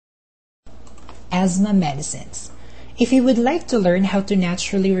asthma medicines. If you would like to learn how to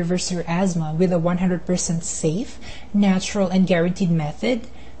naturally reverse your asthma with a 100% safe, natural, and guaranteed method,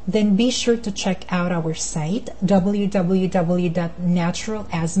 then be sure to check out our site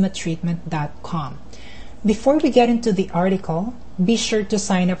www.naturalasthmatreatment.com. Before we get into the article, be sure to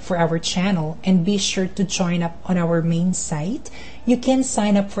sign up for our channel and be sure to join up on our main site. You can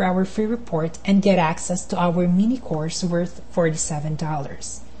sign up for our free report and get access to our mini course worth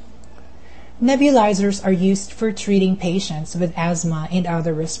 $47. Nebulizers are used for treating patients with asthma and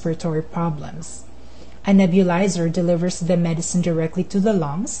other respiratory problems. A nebulizer delivers the medicine directly to the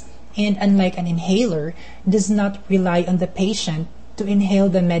lungs and, unlike an inhaler, does not rely on the patient to inhale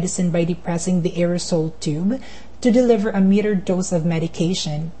the medicine by depressing the aerosol tube to deliver a metered dose of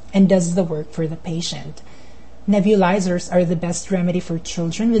medication and does the work for the patient. Nebulizers are the best remedy for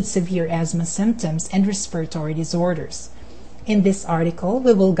children with severe asthma symptoms and respiratory disorders. In this article,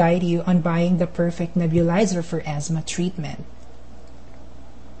 we will guide you on buying the perfect nebulizer for asthma treatment.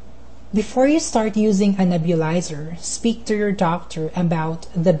 Before you start using a nebulizer, speak to your doctor about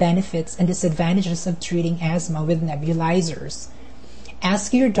the benefits and disadvantages of treating asthma with nebulizers.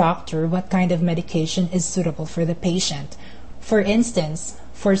 Ask your doctor what kind of medication is suitable for the patient. For instance,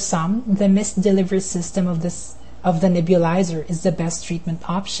 for some, the mist delivery system of the nebulizer is the best treatment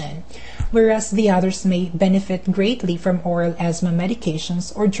option, whereas the others may benefit greatly from oral asthma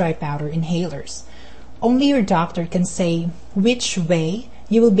medications or dry powder inhalers. Only your doctor can say which way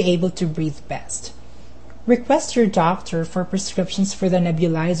you will be able to breathe best. Request your doctor for prescriptions for the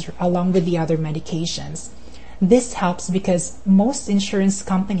nebulizer along with the other medications. This helps because most insurance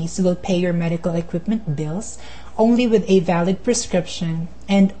companies will pay your medical equipment bills only with a valid prescription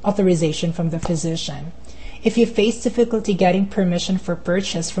and authorization from the physician. If you face difficulty getting permission for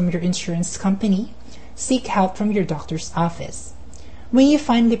purchase from your insurance company, seek help from your doctor's office. When you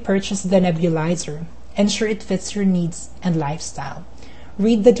finally purchase the nebulizer, ensure it fits your needs and lifestyle.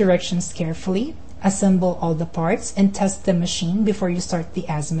 Read the directions carefully, assemble all the parts, and test the machine before you start the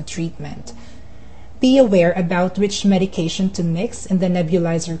asthma treatment. Be aware about which medication to mix in the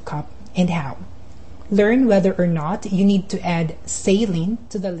nebulizer cup and how. Learn whether or not you need to add saline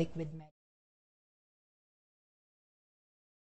to the liquid medicine.